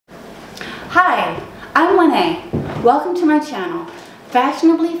Hi, I'm Lene. Welcome to my channel,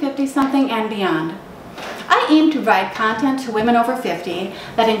 Fashionably 50-something and Beyond. I aim to provide content to women over 50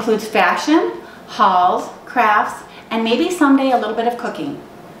 that includes fashion, hauls, crafts, and maybe someday a little bit of cooking.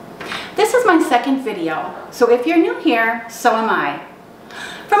 This is my second video, so if you're new here, so am I.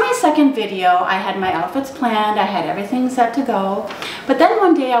 For my second video, I had my outfits planned, I had everything set to go, but then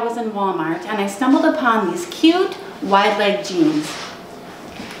one day I was in Walmart and I stumbled upon these cute, wide-leg jeans.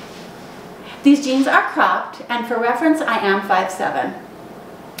 These jeans are cropped, and for reference, I am 5'7".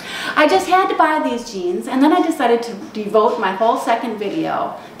 I just had to buy these jeans, and then I decided to devote my whole second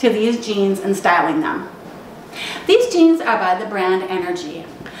video to these jeans and styling them. These jeans are by the brand Energie.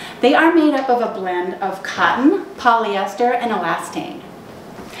 They are made up of a blend of cotton, polyester, and elastane.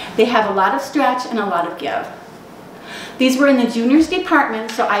 They have a lot of stretch and a lot of give. These were in the juniors department,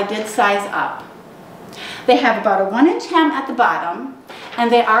 so I did size up. They have about a 1-inch hem at the bottom, and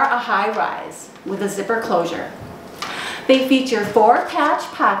they are a high rise with a zipper closure. They feature 4 patch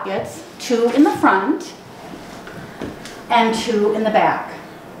pockets, 2 in the front and 2 in the back.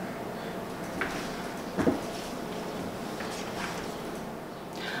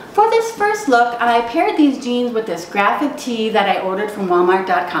 For this first look, I paired these jeans with this graphic tee that I ordered from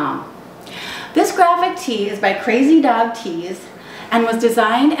Walmart.com. This graphic tee is by Crazy Dog Tees and was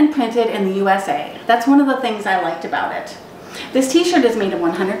designed and printed in the USA. That's one of the things I liked about it. This t-shirt is made of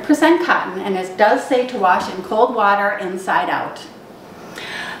 100% cotton, and it does say to wash in cold water inside out.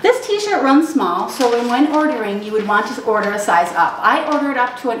 This t-shirt runs small, so when ordering, you would want to order a size up. I ordered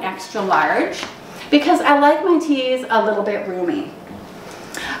up to an extra large because I like my tees a little bit roomy.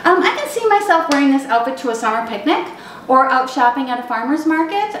 I can see myself wearing this outfit to a summer picnic or out shopping at a farmer's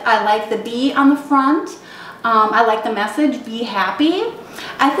market. I like the bee on the front. I like the message, be happy.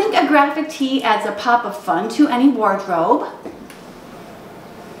 I think a graphic tee adds a pop of fun to any wardrobe.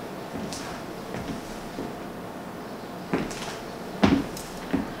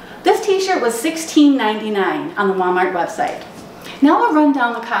 This t-shirt was $16.99 on the Walmart website. Now I'll run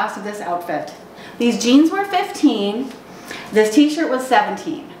down the cost of this outfit. These jeans were $15, this t-shirt was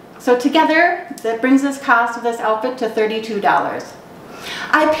 $17. So together, that brings this cost of this outfit to $32.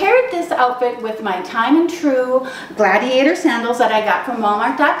 I paired this outfit with my Time and True Gladiator sandals that I got from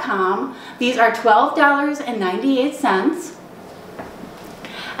Walmart.com. These are $12.98.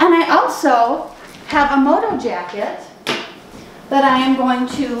 And I also have a moto jacket that I am going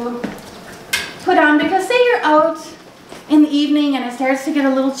to put on because say you're out in the evening and it starts to get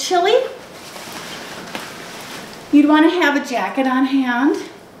a little chilly, you'd want to have a jacket on hand.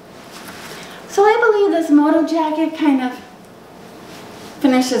 So I believe this moto jacket kind of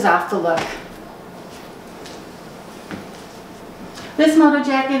finishes off the look. This moto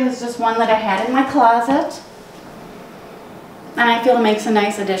jacket is just one that I had in my closet, and I feel it makes a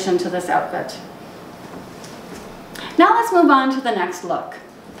nice addition to this outfit. Now let's move on to the next look.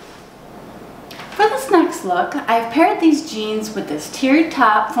 For this next look, I've paired these jeans with this tiered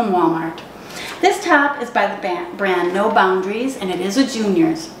top from Walmart. This top is by the brand No Boundaries, and it is a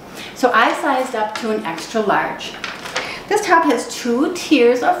juniors. So I sized up to an extra large. This top has 2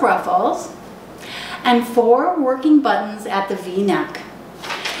 tiers of ruffles and 4 working buttons at the V-neck.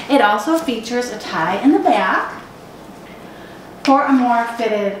 It also features a tie in the back for a more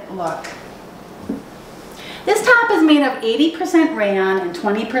fitted look. This top is made of 80% rayon and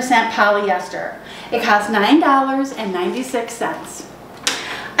 20% polyester. It costs $9.96.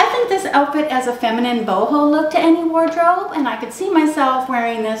 I think this outfit adds a feminine boho look to any wardrobe, and I could see myself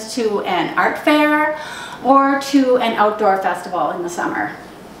wearing this to an art fair or to an outdoor festival in the summer.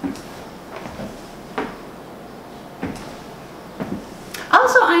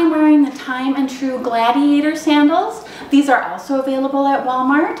 Also, I'm wearing the Time and True Gladiator sandals. These are also available at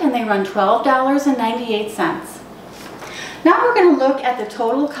Walmart, and they run $12.98. Now we're going to look at the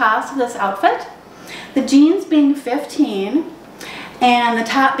total cost of this outfit. The jeans being $15 and the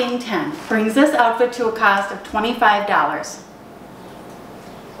top being $10 brings this outfit to a cost of $25.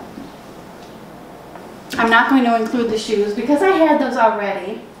 I'm not going to include the shoes because I had those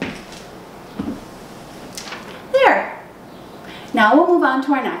already. There. Now we'll move on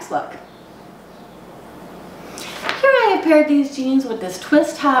to our next look. Here I have paired these jeans with this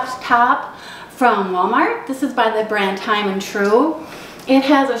twist top from Walmart. This is by the brand Time and True. It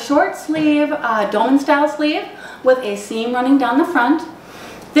has a short sleeve, dolman style sleeve with a seam running down the front.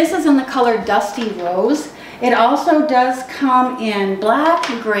 This is in the color Dusty Rose. It also does come in black,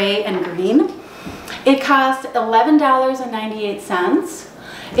 gray, and green. It costs $11.98.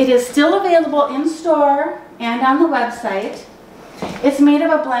 It is still available in store and on the website. It's made of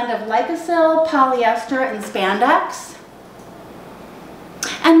a blend of lyocell, polyester, and spandex.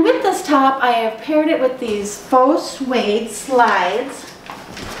 And And with this top, I have paired it with these faux suede slides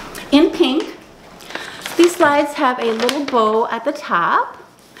in pink. These slides have a little bow at the top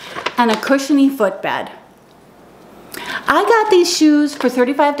and a cushiony footbed. I got these shoes for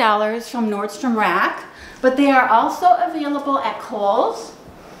 $35 from Nordstrom Rack, but they are also available at Kohl's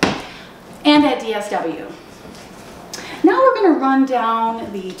and at DSW. Now we're going to run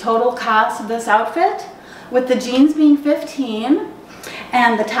down the total cost of this outfit, with the jeans being $15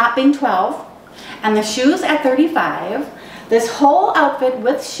 and the top being $12 and the shoes at $35. This whole outfit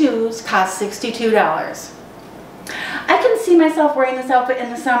with shoes costs $62. I can see myself wearing this outfit in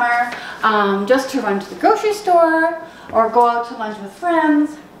the summer just to run to the grocery store or go out to lunch with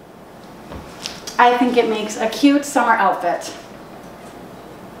friends. I think it makes a cute summer outfit.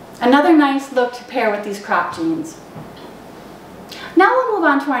 Another nice look to pair with these crop jeans. Now we'll move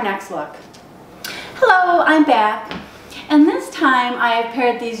on to our next look. Hello, I'm back. And this time I have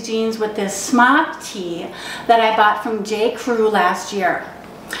paired these jeans with this smock tee that I bought from J. Crew last year.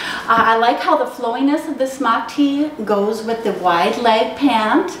 I like how the flowiness of the smock tee goes with the wide leg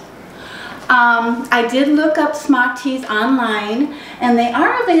pant. I did look up smock tees online, and they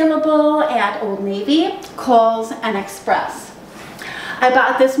are available at Old Navy, Kohl's, and Express. I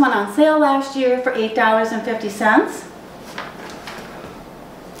bought this one on sale last year for $8.50.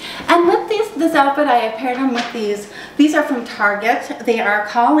 And with this outfit, I have paired them with these. These are from Target. They are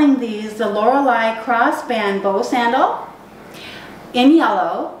calling these the Lorelei Crossband Bow Sandal in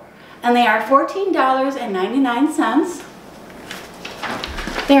yellow, and they are $14.99.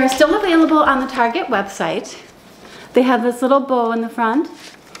 They are still available on the Target website. They have this little bow in the front,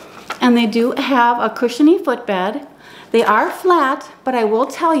 and they do have a cushiony footbed. They are flat, but I will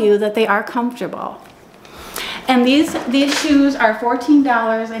tell you that they are comfortable. And these shoes are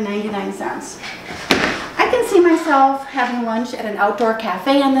 $14.99. I can see myself having lunch at an outdoor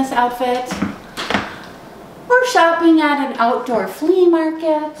cafe in this outfit, or shopping at an outdoor flea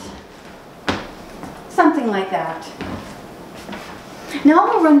market, something like that. Now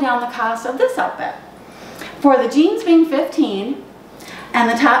we'll run down the cost of this outfit. For the jeans being $15, and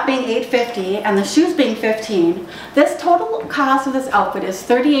the top being $8.50, and the shoes being $15, this total cost of this outfit is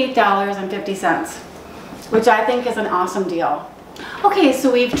 $38.50, which I think is an awesome deal. Okay, so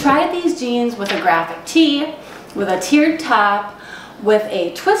we've tried these jeans with a graphic tee, with a tiered top, with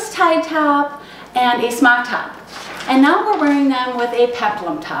a twist tie top, and a smock top. And now we're wearing them with a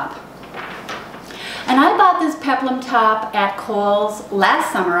peplum top. And I bought this peplum top at Kohl's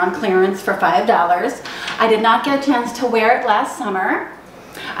last summer on clearance for $5. I did not get a chance to wear it last summer.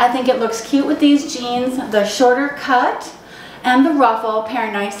 I think it looks cute with these jeans. The shorter cut and the ruffle pair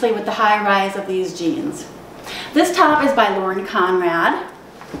nicely with the high rise of these jeans. This top is by Lauren Conrad.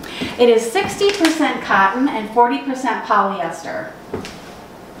 It is 60% cotton and 40% polyester.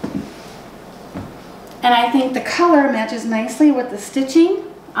 And I think the color matches nicely with the stitching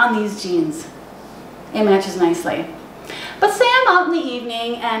on these jeans. It matches nicely. But say I'm out in the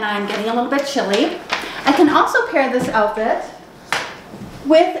evening and I'm getting a little bit chilly, I can also pair this outfit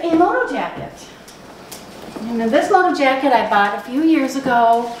with a moto jacket. And this moto jacket I bought a few years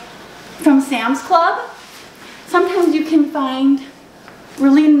ago from Sam's Club. Sometimes you can find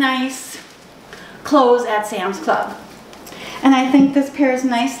really nice clothes at Sam's Club. And I think this pairs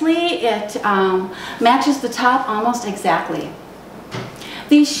nicely. It matches the top almost exactly.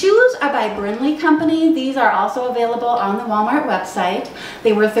 These shoes are by Brinley Company. These are also available on the Walmart website.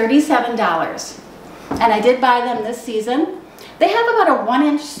 They were $37. And I did buy them this season. They have about a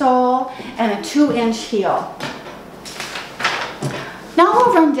 1-inch sole and a 2-inch heel. Now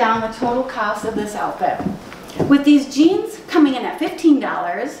we'll run down the total cost of this outfit. With these jeans coming in at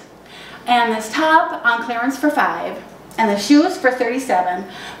 $15, and this top on clearance for $5, and the shoes for $37,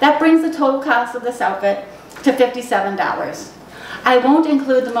 that brings the total cost of this outfit to $57. I won't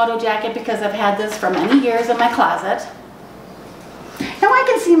include the moto jacket because I've had this for many years in my closet. Now I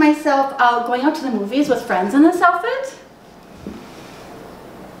can see myself going out to the movies with friends in this outfit,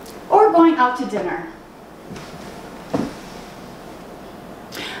 or going out to dinner.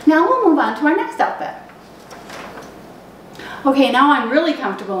 Now we'll move on to our next outfit. Okay, now I'm really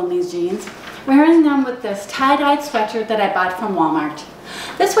comfortable in these jeans, wearing them with this tie-dyed sweatshirt that I bought from Walmart.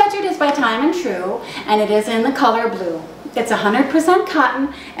 This sweatshirt is by Time and True, and it is in the color blue. It's 100%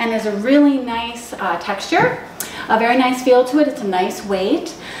 cotton and is a really nice texture, a very nice feel to it. It's a nice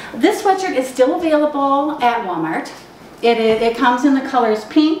weight. This sweatshirt is still available at Walmart. It comes in the colors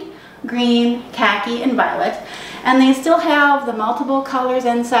pink, green, khaki, and violet. And they still have the multiple colors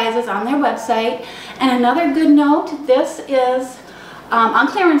and sizes on their website. And another good note, this is on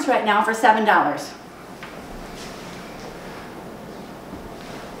clearance right now for $7.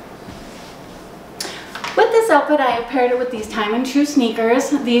 outfit, I have paired it with these Time and True sneakers.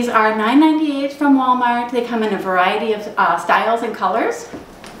 These are $9.98 from Walmart. They come in a variety of styles and colors.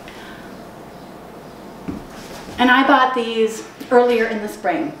 And I bought these earlier in the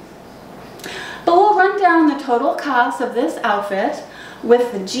spring. But we'll run down the total cost of this outfit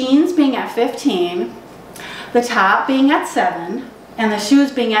with the jeans being at $15, the top being at $7, and the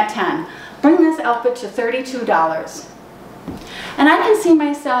shoes being at $10. Bring this outfit to $32. And I can see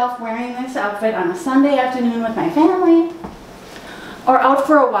myself wearing this outfit on a Sunday afternoon with my family or out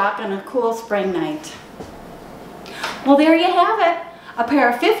for a walk on a cool spring night. Well, there you have it. A pair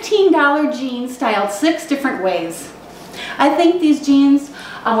of $15 jeans styled 6 different ways. I think these jeans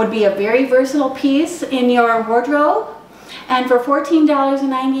would be a very versatile piece in your wardrobe, and for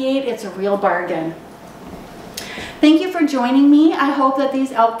 $14.98 it's a real bargain. Thank you for joining me. I hope that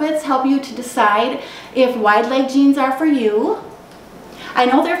these outfits help you to decide if wide leg jeans are for you. I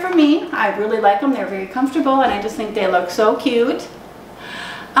know they're for me. I really like them. They're very comfortable and I just think they look so cute.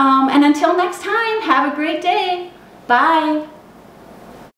 And until next time, have a great day. Bye.